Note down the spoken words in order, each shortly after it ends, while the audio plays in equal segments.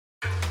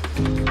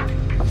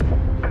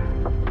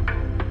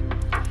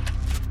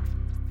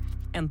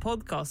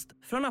podcast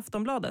från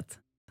Aftonbladet.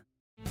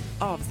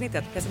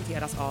 Avsnittet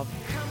presenteras av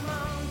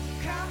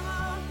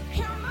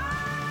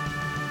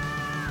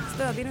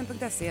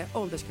stödvinnen.se,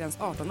 åldersgräns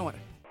 18 år.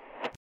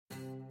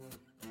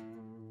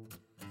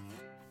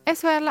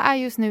 SHL är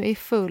just nu i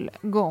full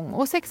gång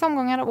och 6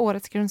 omgångar av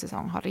årets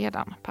grundsäsong har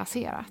redan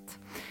passerat.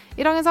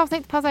 I dagens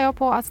avsnitt passar jag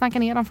på att snacka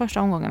ner de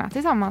första omgångarna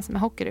tillsammans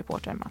med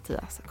hockeyreporter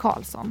Mattias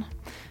Karlsson.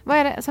 Vad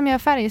är det som gör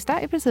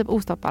Färjestad i princip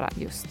ostoppbara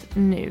just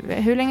nu?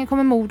 Hur länge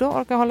kommer Modo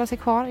orka hålla sig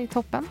kvar i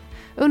toppen?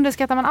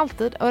 Underskattar man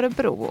alltid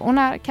Örebro? Och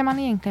när kan man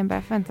egentligen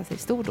börja förvänta sig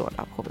stordåd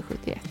av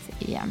HV71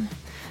 igen?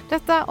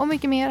 Detta och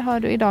mycket mer hör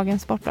du i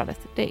dagens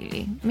Sportbladet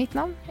Daily. Mitt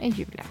namn är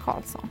Julia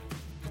Karlsson.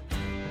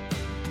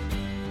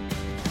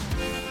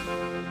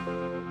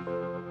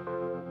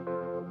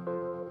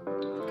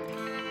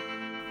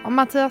 Och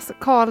Mattias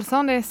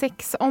Karlsson, det är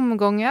 6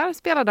 omgångar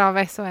spelade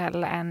av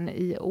SHL än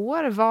i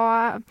år.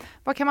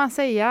 Vad kan man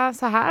säga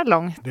så här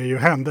långt? Det är ju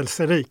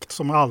händelserikt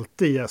som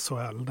alltid i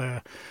SHL.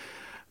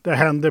 Det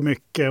händer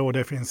mycket och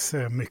det finns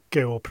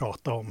mycket att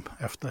prata om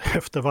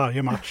efter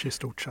varje match i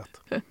stort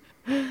sett.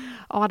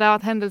 Ja, det har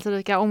varit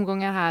händelserika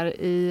omgångar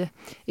här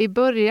i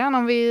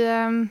början.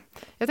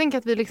 Jag tänker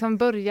att vi liksom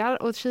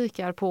börjar och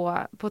kikar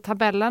på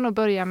tabellen och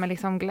börjar med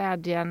liksom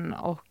glädjen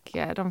och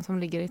de som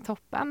ligger i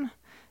toppen.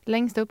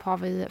 Längst upp har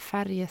vi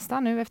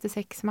Färjestad nu efter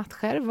 6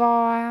 matcher.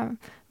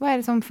 Vad är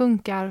det som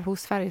funkar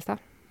hos Färjestad?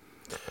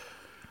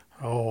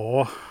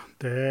 Ja,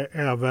 det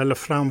är väl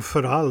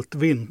framförallt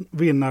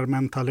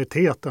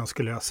vinnarmentaliteten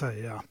skulle jag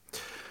säga.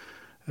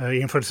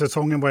 Inför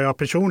säsongen var jag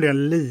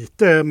personligen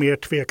lite mer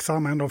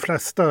tveksam än de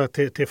flesta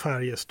till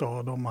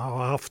Färjestad. De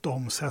har haft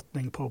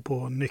omsättning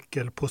på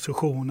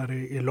nyckelpositioner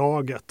i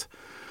laget.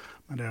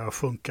 Men det har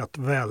funkat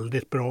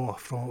väldigt bra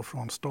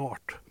från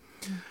start.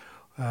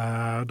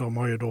 De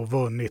har ju då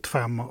vunnit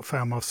 5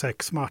 av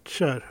 6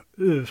 matcher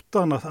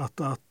utan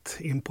att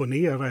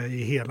imponera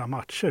i hela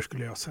matcher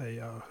skulle jag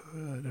säga.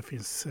 Det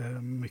finns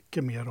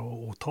mycket mer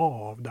att ta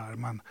av där.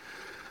 Men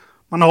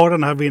man har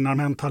den här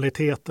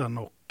vinnarmentaliteten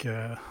och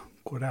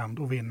går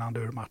ändå vinnande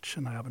ur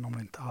matcherna även om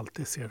det inte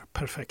alltid ser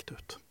perfekt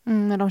ut.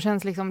 Men de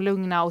känns liksom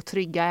lugna och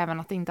trygga även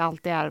att det inte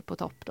alltid är på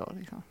topp då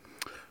liksom.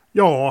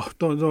 Ja,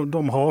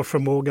 de har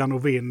förmågan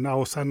att vinna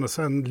och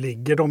sen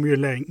ligger de ju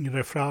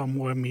längre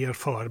fram och är mer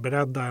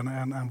förberedda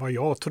än vad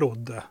jag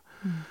trodde.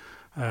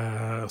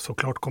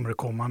 Såklart kommer det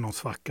komma någon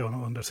svacka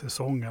under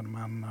säsongen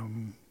men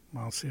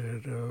man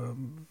ser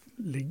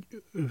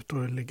ut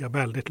att ligga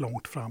väldigt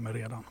långt framme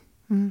redan.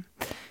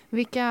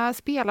 Vilka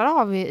spelare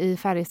har vi i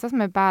Färjestad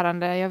som är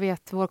bärande? Jag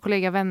vet vår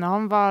kollega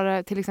Wennerholm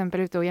var till exempel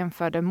ute och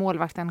jämförde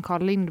målvakten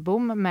Carl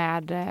Lindbom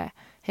med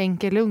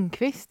Henke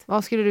Lundqvist.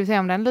 Vad skulle du säga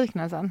om den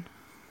liknelsen?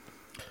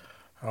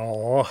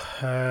 Ja,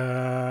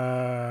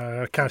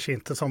 kanske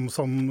inte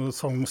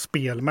som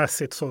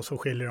spelmässigt så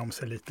skiljer de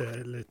sig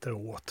lite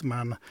åt.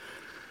 Men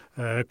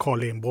Carl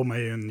Lindbom är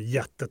ju en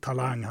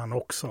jättetalang han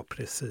också,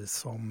 precis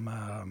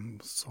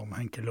som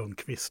Henke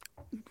Lundqvist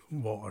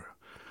var.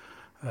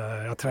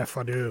 Jag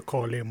träffade ju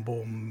Carl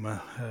Lindbom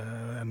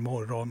en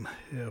morgon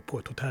på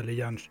ett hotell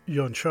i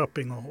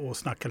Jönköping och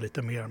snackade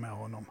lite mer med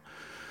honom.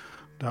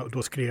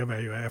 Då skrev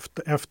jag ju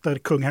efter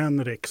kung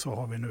Henrik så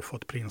har vi nu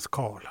fått prins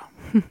Carl.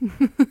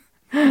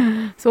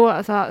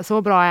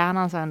 Så bra är han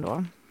alltså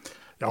ändå?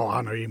 Ja,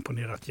 han har ju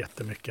imponerat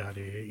jättemycket här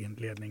i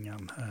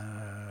inledningen.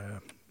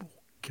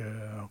 Och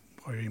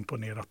har ju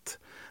imponerat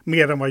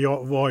mer än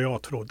vad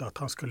jag trodde att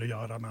han skulle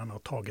göra när han har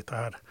tagit det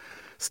här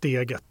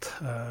steget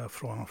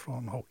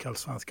från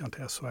hockeyallsvenskan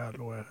till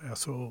SHL och är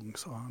så ung.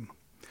 Så han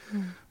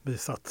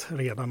visat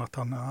redan att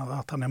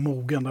han är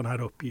mogen den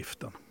här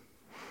uppgiften.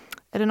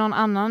 Är det någon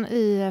annan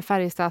i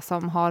Färjestad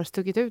som har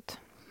stuckit ut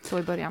så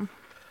i början?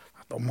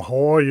 De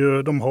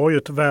har ju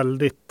ett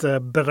väldigt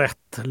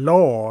brett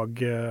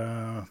lag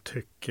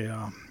tycker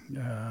jag.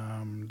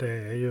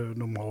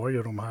 De har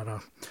ju de här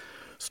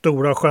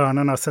stora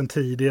stjärnorna sedan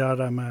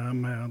tidigare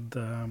med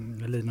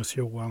Linus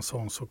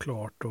Johansson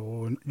såklart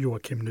och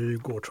Joakim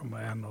Nygård som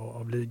är en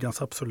av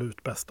ligans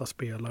absolut bästa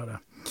spelare.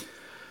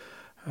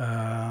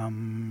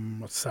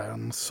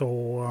 Sen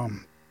så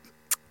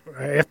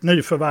ett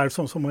nyförvärv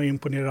som har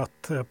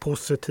imponerat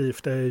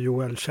positivt är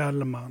Joel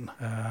Kjellman.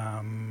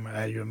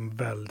 Är ju en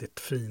väldigt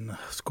fin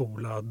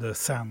skolad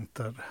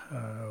center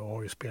och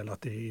har ju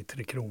spelat i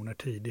 3 Kronor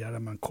tidigare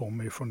men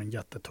kommer ju från en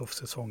jättetuff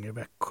säsong i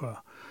Växjö.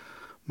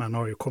 Men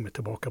har ju kommit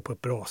tillbaka på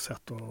ett bra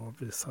sätt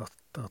och visat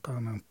att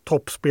han är en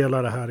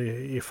toppspelare här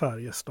i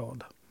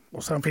Färjestad.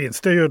 Och sen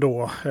finns det ju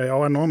då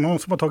någon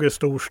som har tagit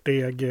stor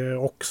steg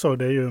också.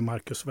 Det är ju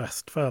Marcus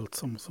Westfeldt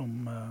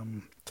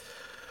som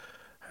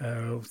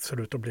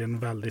ser ut att bli en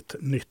väldigt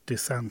nyttig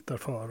center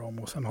för dem.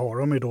 Och sen har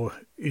de ju då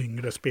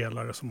yngre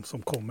spelare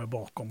som kommer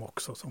bakom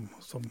också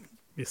som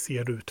vi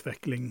ser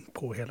utveckling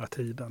på hela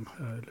tiden.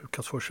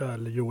 Lukas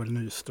Forsell, Joel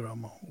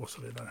Nyström och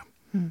så vidare.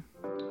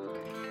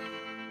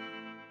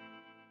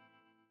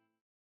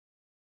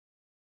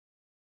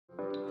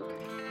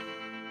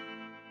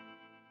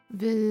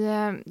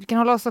 Vi kan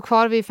hålla oss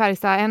kvar vid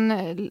Färjestad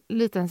en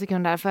liten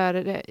sekund där, för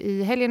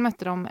i helgen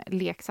mötte de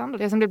Leksand och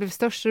det som blev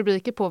störst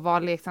rubriker på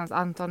var Leksands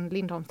Anton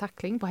Lindholms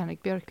tackling på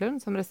Henrik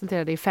Björklund som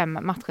resulterade i 5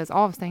 matchers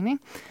avstängning.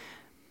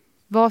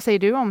 Vad säger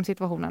du om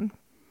situationen?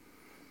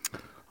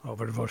 Ja,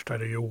 för det första är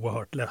det ju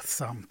oerhört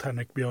ledsamt.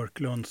 Henrik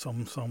Björklund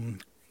som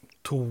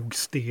tog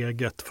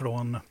steget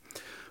från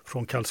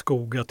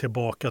Karlskoga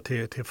tillbaka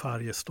till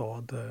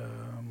Färjestad.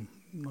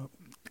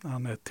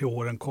 Han är till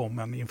åren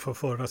kommen inför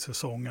förra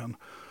säsongen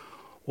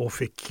och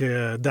fick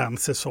den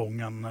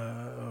säsongen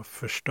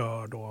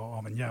förstörd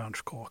av en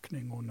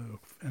hjärnskakning och nu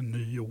en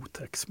ny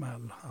otäck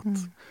smäll.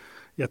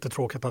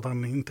 Jättetråkigt att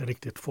han inte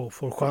riktigt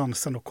får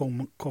chansen att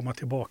komma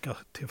tillbaka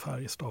till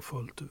Färjestad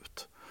fullt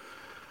ut.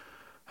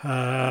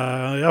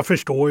 Jag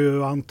förstår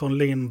ju Anton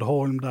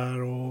Lindholm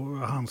där och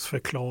hans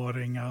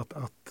förklaring att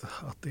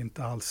det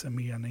inte alls är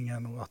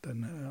meningen och att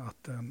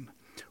en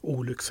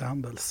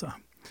olyckshändelse.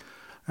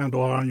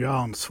 Ändå har han ju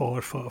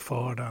ansvar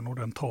för den och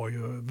den tar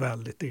ju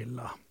väldigt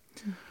illa.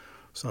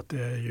 Så att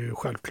det är ju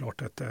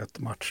självklart ett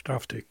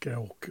matchstraff tycker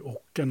jag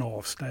och en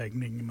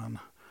avstängning. Men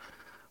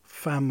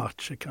 5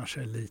 matcher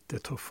kanske är lite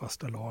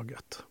tuffaste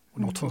laget. Och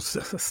något som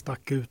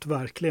stack ut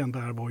verkligen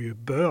där var ju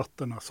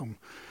böterna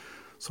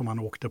som han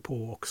åkte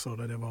på också.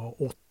 Där det var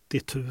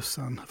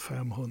 80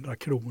 500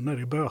 kronor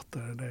i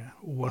böter.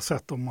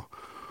 Oavsett om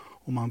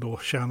man då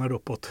tjänar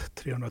uppåt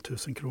 300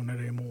 000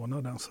 kronor i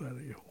månaden så är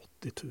det ju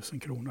 80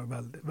 000 kronor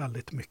väldigt,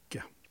 väldigt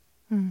mycket.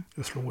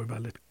 Det slår ju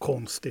väldigt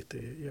konstigt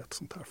i ett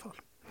sånt här fall.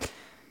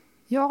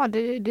 Ja,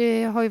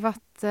 det har ju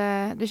varit...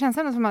 Det känns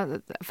ändå som att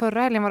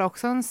förra helgen var det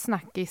också en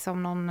snackis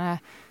om någon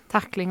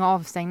tackling och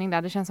avstängning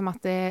där. Det känns som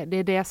att det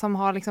är det som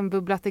har liksom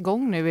bubblat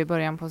igång nu i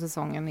början på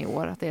säsongen i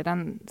år. Att det är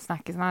den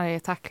snackisen, det är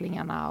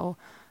tacklingarna och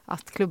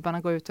att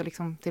klubbarna går ut och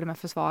liksom till och med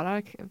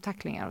försvarar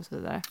tacklingar och så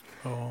vidare.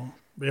 Ja,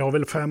 vi har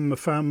väl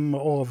 5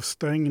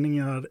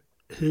 avstängningar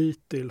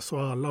hittills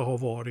och alla har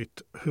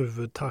varit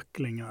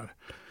huvudtacklingar.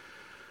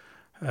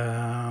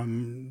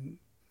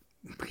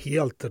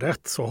 Helt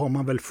rätt så har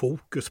man väl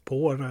fokus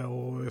på det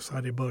och så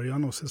här i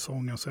början av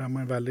säsongen så är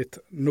man väldigt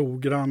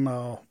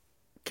noggranna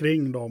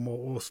kring dem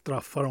och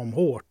straffar dem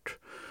hårt.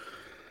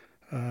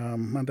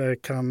 Men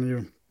det kan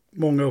ju,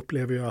 många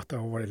upplever ju att det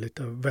har varit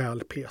lite väl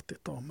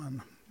petigt då,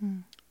 men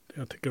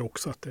jag tycker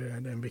också att det är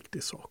en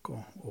viktig sak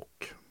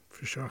och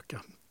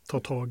försöka ta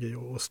tag i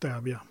och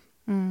stävja.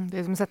 Det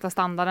är som att sätta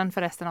standarden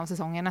för resten av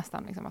säsongen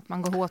nästan. Liksom. Att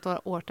man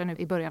går hårt nu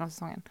i början av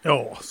säsongen.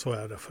 Ja, så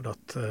är det för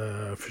att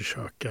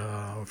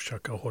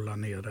försöka hålla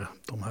nere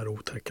de här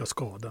otäcka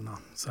skadorna.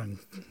 Sen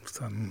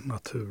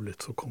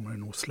naturligt så kommer det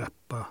nog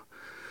släppa.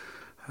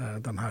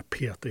 Den här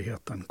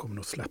petigheten kommer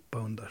nog släppa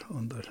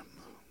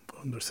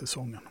under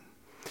säsongen.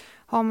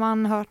 Har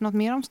man hört något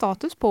mer om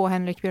status på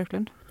Henrik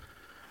Björklund?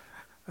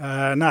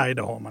 Nej,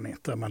 det har man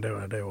inte, men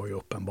det var ju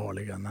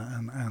uppenbarligen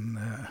en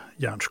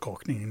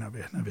hjärnskakning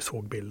när vi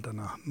såg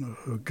bilderna.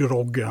 Hur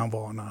groggy han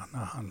var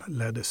när han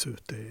leddes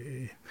ut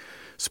i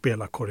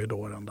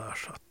spelarkorridoren där.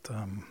 Så att,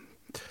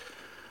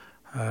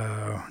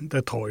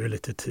 det tar ju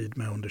lite tid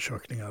med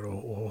undersökningar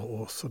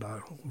och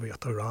sådär och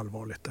veta hur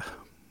allvarligt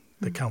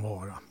det kan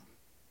vara.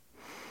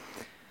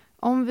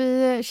 Om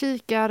vi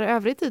kikar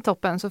övrigt i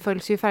toppen så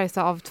följs ju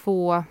Färjestad av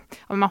 2,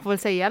 man får väl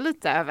säga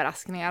lite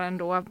överraskningar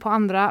ändå. På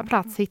andra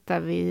plats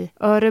hittar vi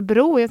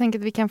Örebro. Jag tänker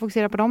att vi kan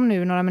fokusera på dem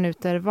nu några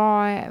minuter.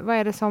 Vad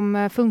är det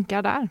som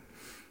funkar där?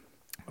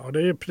 Ja,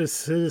 det är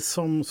precis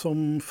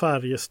som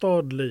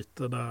Färjestad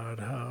lite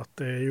där. Att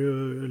det är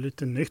ju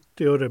lite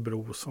nytt i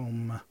Örebro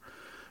som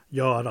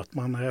gör att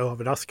man är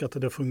överraskad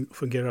att det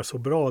fungerar så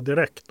bra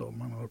direkt. Då.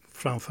 Man har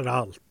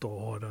framförallt då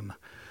har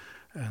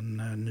en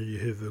ny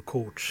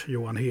huvudcoach,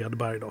 Johan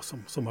Hedberg, då,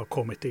 som har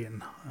kommit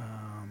in.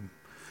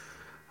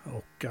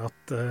 Och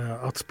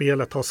att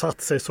spelet har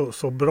satt sig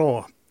så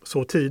bra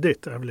så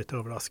tidigt är väl lite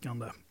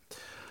överraskande.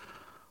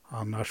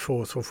 Annars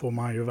så får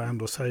man ju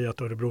ändå säga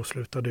att Örebro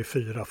slutade i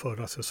 4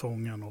 förra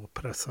säsongen och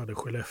pressade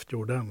Skellefteå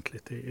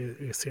ordentligt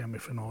i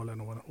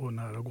semifinalen och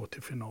nära att gå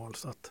till final.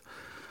 Så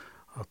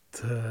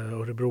att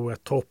Örebro är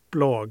ett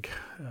topplag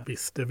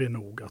visste vi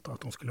nog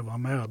att de skulle vara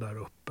med där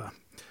uppe.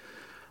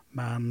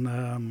 Men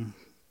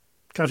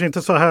kanske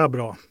inte så här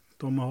bra.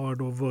 De har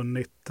då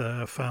vunnit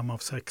 5 av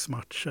 6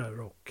 matcher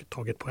och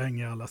tagit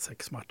poäng i alla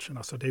 6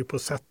 matcherna. Så det är ju på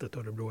sättet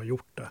Örebro har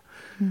gjort det.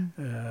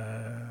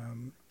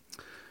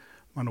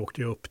 Man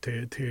åkte ju upp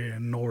till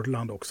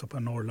Norrland också på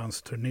en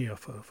Norrlandsturné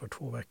för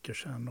 2 veckor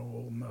sedan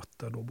och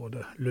mötte då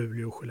både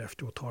Luleå och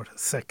Skellefteå och tar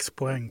 6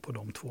 poäng på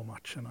de 2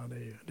 matcherna.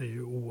 Det är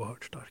ju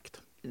oerhört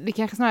starkt. Det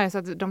kanske snarare är så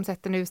att de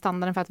sätter nu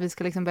standarden för att vi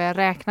ska liksom börja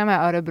räkna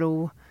med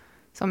Örebro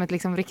som ett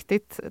liksom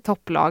riktigt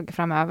topplag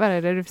framöver,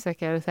 är det du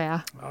försöker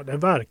säga? Ja, det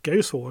verkar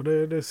ju så.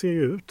 Det ser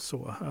ju ut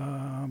så.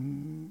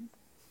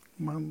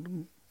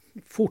 Man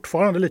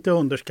fortfarande lite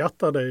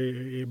underskattade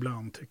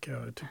ibland tycker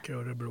jag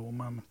Örebro.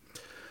 Men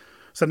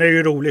sen är det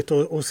ju roligt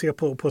att se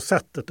på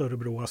sättet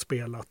Örebro har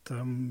spelat.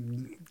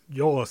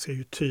 Jag ser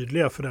ju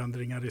tydliga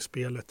förändringar i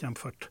spelet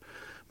jämfört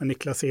med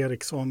Niklas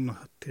Eriksson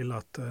till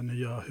att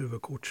nya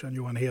huvudcoachen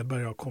Johan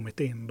Hedberg har kommit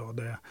in. Då.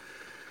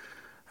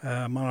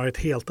 Man har ett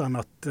helt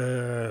annat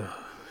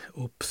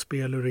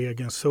uppspel ur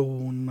egen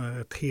zon,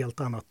 ett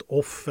helt annat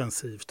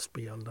offensivt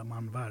spel där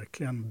man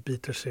verkligen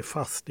biter sig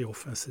fast i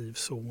offensiv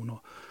zon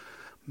och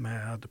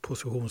med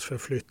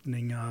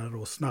positionsförflyttningar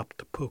och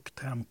snabbt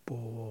pucktempo.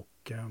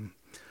 Och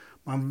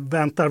man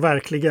väntar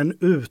verkligen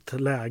ut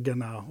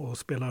lägena och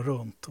spelar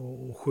runt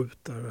och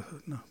skjuter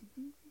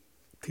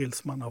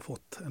tills man har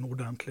fått en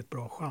ordentligt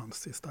bra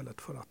chans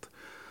istället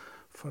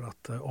för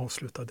att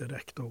avsluta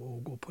direkt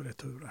och gå på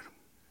returer.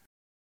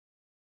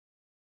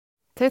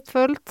 Tätt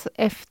följt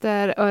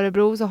efter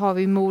Örebro så har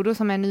vi Modo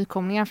som är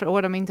nykomlingar för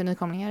år. De är inte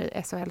nykomlingar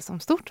i SHL som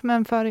stort,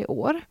 men för i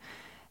år.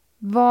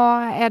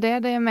 Vad är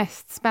det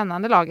mest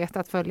spännande laget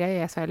att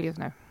följa i SHL just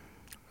nu?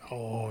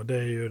 Ja, det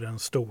är ju den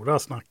stora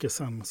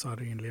snackisen så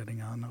här i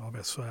inledningen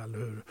av SHL.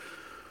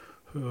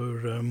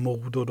 Hur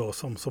Modo då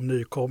som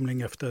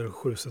nykomling efter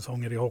 7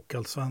 säsonger i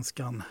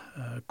Hockeyallsvenskan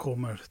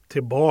kommer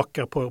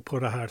tillbaka på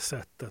det här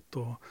sättet.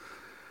 Och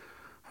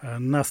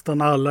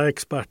nästan alla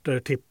experter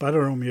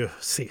tippade dem ju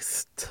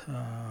sist.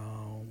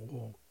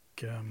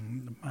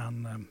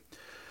 Men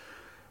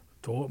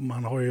då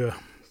man har ju...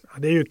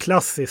 Det är ju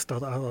klassiskt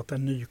att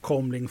en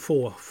nykomling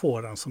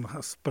får en sån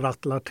här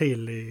sprattlar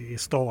till i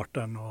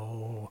starten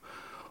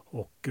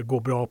och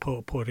går bra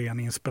på ren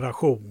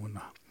inspiration.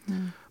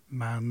 Mm.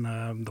 Men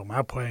de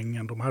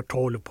här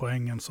 12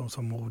 poängen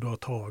som Modo har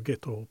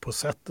tagit och på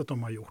sättet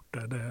de har gjort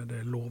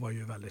det lovar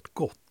ju väldigt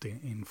gott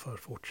inför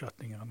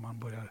fortsättningen. Man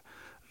börjar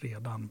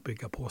redan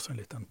bygga på sig en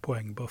liten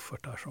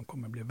poängbuffert där som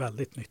kommer bli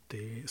väldigt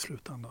nyttig i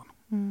slutändan.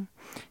 Mm.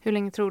 Hur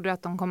länge tror du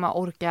att de kommer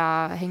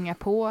orka hänga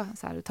på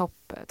så här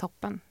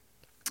toppen?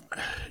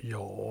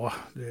 Ja,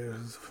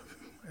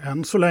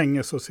 än så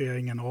länge så ser jag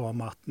ingen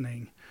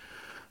avmattning.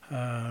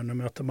 Nu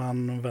möter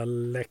man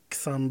väl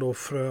Leksand och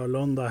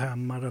Frölunda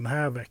hemma den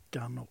här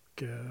veckan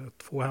och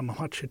 2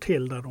 hemmamatcher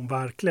till där de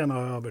verkligen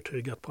har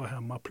övertygat på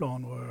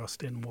hemmaplan och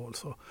öst in mål.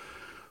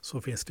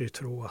 Så finns det ju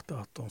tro att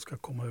de ska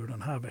komma ur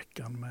den här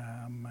veckan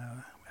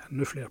med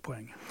ännu fler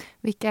poäng.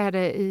 Vilka är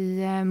det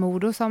i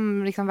Modo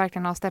som liksom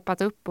verkligen har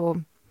steppat upp och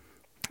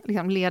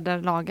liksom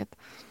leder laget?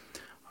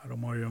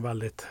 De har ju en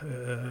väldigt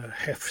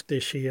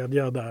häftig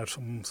kedja där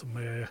som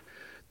är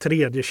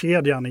tredje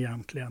kedjan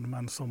egentligen,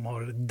 men som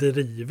har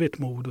drivit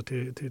Modo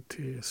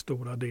till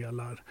stora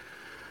delar.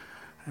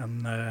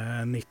 En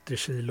 90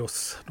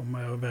 kilos,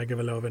 de väger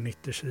väl över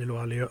 90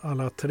 kilo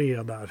alla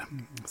 3 där.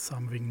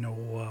 Sam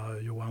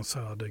Vigneault, Johan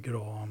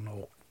Södergran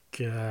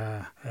och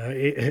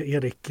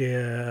Erik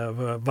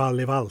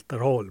Walli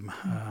Walterholm.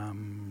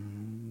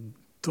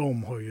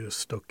 De har ju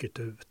stuckit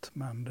ut,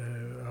 men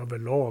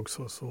överlag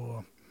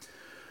så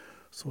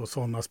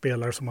sådana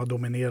spelare som har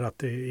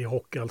dominerat i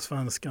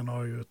Hockeyallsvenskan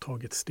har ju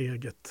tagit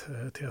steget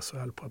till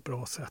SHL på ett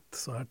bra sätt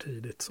så här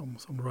tidigt som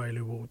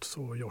Riley Woods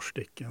och Josh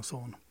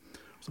Dickinson.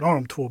 Så då har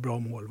de 2 bra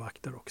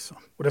målvakter också.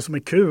 Och det som är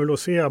kul att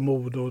se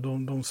Modo,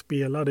 de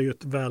spelade ju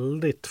ett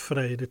väldigt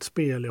frejdigt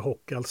spel i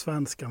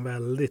Hockeyallsvenskan,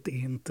 väldigt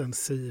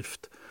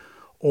intensivt,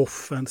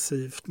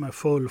 offensivt med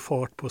full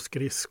fart på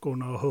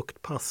skridskorna och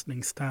högt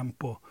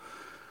passningstempo.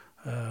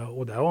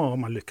 Och det har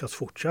man lyckats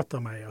fortsätta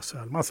med i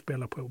SHL. Man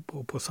spelar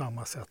på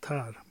samma sätt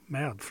här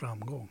med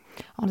framgång.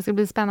 Ja, det ska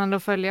bli spännande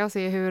att följa och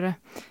se hur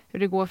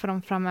det går för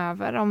dem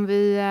framöver. Om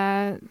vi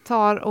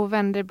tar och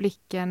vänder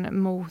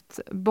blicken mot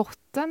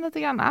botten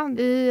lite grann.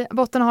 I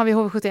botten har vi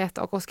HV71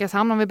 och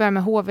Oskarshamn. Om vi börjar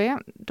med HV.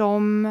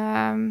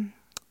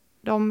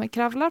 De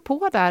kravlar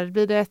på där.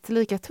 Blir det ett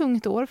lika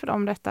tungt år för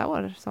dem detta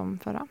år som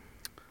förra?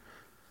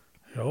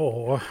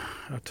 Ja,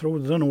 jag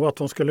trodde nog att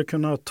de skulle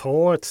kunna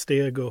ta ett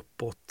steg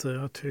uppåt.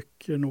 Jag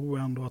tycker nog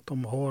ändå att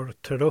de har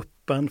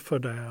truppen för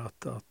det,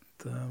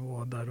 att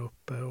vara där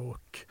uppe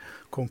och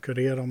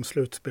konkurrera om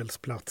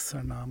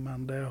slutspelsplatserna.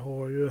 Men det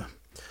har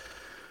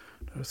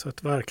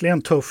sett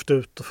verkligen tufft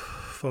ut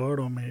för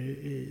dem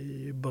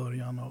i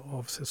början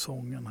av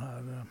säsongen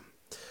här.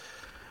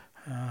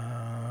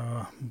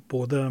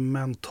 Både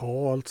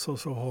mentalt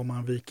så har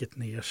man vikit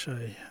ner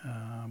sig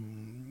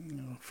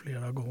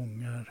flera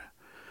gånger.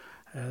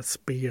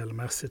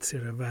 Spelmässigt ser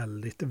det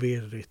väldigt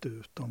virrigt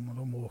ut.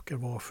 De åker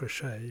var för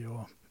sig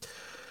och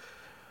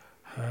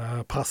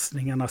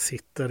passningarna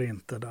sitter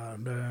inte där.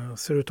 Det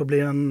ser ut att bli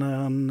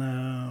en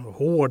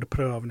hård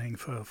prövning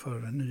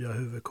för nya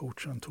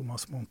huvudcoachen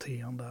Thomas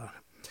Montén där.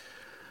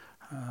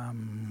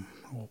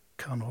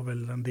 Och han har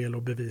väl en del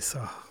att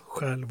bevisa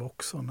själv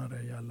också när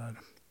det gäller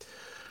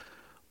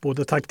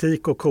både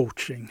taktik och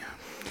coaching.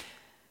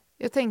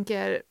 Jag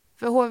tänker,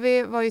 för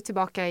HV var ju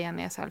tillbaka igen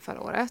i SHL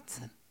förra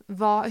året.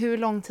 Hur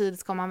lång tid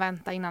ska man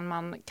vänta innan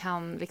man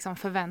kan liksom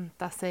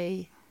förvänta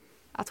sig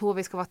att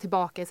HV ska vara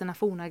tillbaka i sina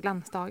forna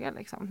glansdagar?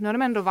 Liksom? Nu har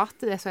de ändå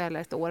varit i SHL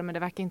ett år, men det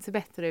verkar inte se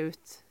bättre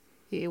ut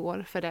i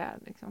år för det.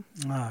 Liksom.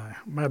 Nej,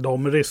 med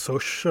de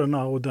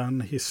resurserna och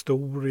den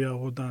historia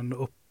och den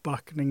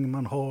uppbackning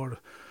man har.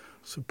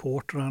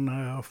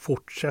 Supportrarna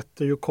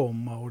fortsätter ju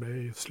komma och det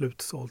är ju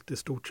slutsålt i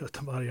stort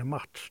sett varje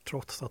match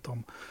trots att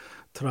de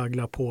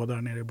tragglar på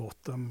där nere i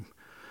botten.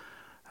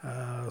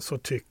 Så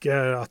tycker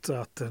jag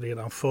att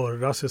redan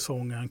förra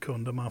säsongen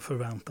kunde man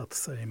förväntat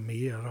sig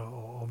mer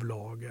av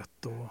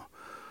laget. Och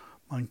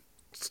man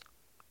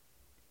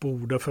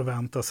borde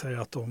förvänta sig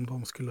att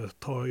de skulle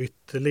ta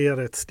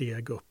ytterligare ett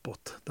steg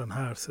uppåt den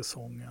här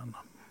säsongen.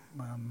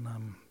 Men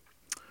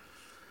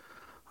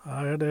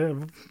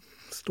det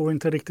står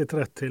inte riktigt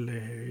rätt till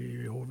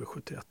i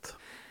HV71.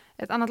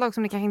 Ett annat lag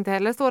som det kanske inte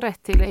heller står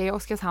rätt till är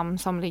Oskarshamn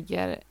som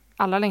ligger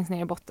allra längst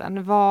ner i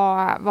botten.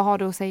 Vad har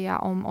du att säga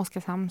om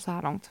Oskarshamn så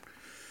här långt?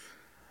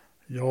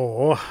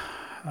 Ja,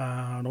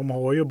 de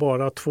har ju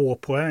bara 2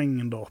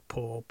 poäng då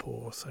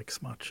på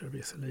 6 matcher.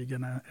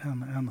 Visserligen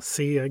en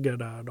seger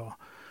där då.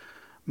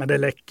 Men det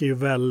läcker ju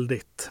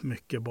väldigt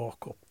mycket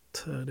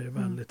bakåt. Det är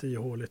väldigt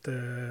ihåligt.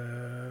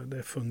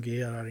 Det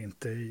fungerar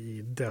inte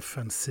i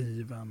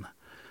defensiven.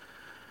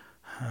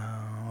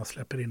 Man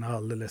släpper in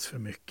alldeles för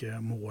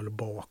mycket mål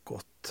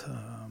bakåt.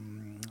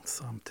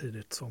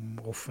 Samtidigt som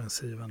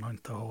offensiven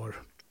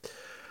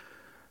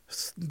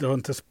det har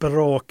inte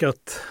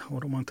sprakat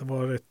och de har inte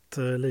varit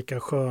lika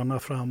sköna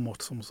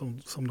framåt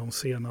som de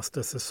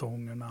senaste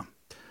säsongerna.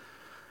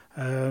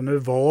 Nu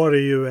var det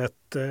ju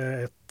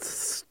ett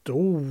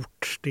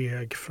stort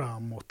steg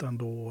framåt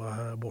ändå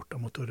borta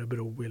mot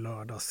Örebro i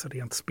lördags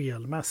rent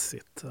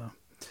spelmässigt.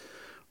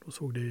 Då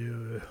såg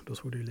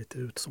det ju lite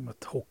ut som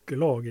ett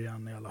hockeylag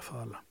igen i alla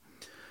fall.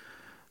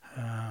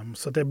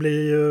 Så det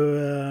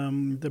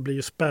blir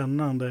ju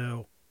spännande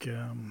och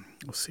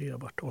se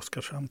vart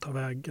Oskarshamn tar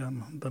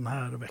vägen den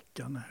här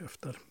veckan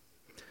efter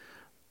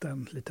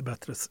den lite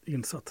bättre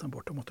insatsen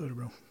borta mot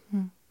Örebro.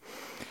 Mm.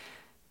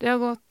 Det har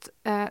gått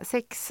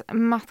 6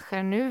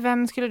 matcher nu.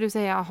 Vem skulle du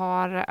säga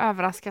har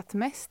överraskat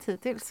mest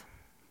hittills?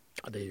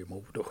 Ja, det är ju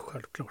Modo,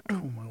 självklart.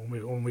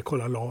 Om vi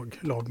kollar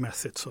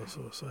lagmässigt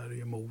så är det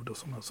ju Modo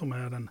som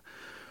är den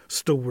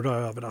stora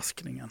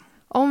överraskningen.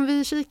 Om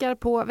vi kikar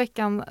på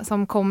veckan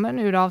som kommer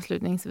nu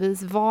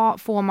avslutningsvis,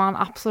 vad får man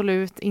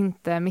absolut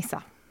inte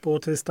missa? På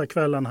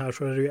tisdagskvällen här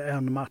så är det ju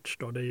en match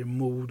då, det är ju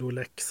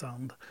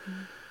Modo-Leksand.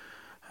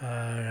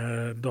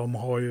 De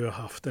har ju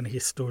haft en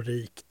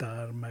historik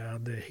där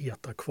med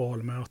heta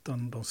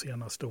kvalmöten de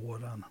senaste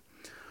åren.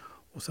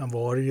 Och sen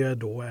var det ju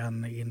då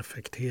en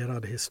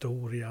infekterad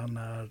historia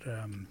när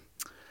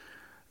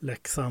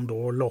Leksand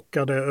då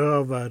lockade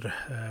över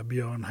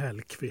Björn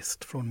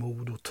Hellqvist från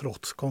Modo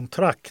trots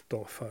kontrakt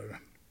då för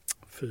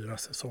 4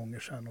 säsonger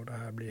sedan. Och det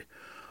här blir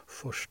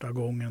första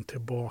gången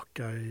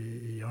tillbaka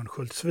i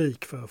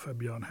Örnsköldsvik för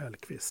Björn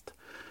Hellqvist.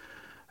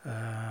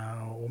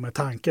 Och med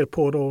tanke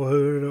på då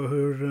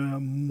hur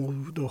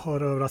Modo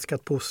har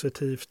överraskat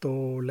positivt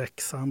och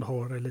Leksand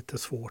har det lite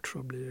svårt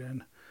så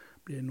blir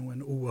det nog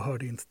en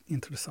oerhört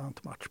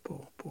intressant match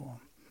på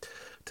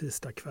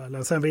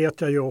tisdagskvällen. Sen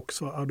vet jag ju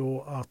också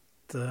då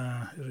att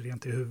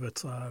rent i huvudet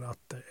så är att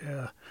det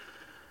är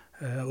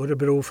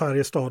Örebro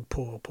Färjestad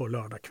på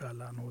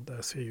lördagskvällen och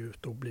det ser ju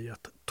ut att bli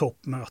ett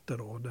toppmöte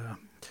då.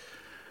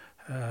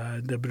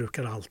 Det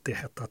brukar alltid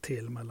hetta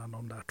till mellan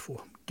de där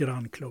 2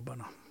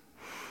 grannklubbarna.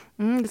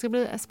 Det ska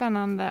bli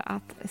spännande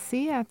att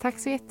se. Tack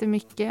så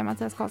jättemycket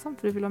Mattias Karlsson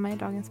för att du vill vara med i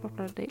dagens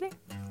Sportbladet Daily.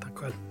 Tack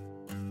själv.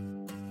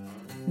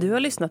 Du har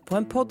lyssnat på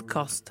en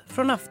podcast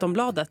från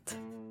Aftonbladet.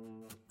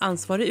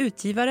 Ansvarig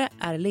utgivare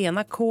är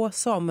Lena K.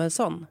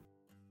 Samuelsson.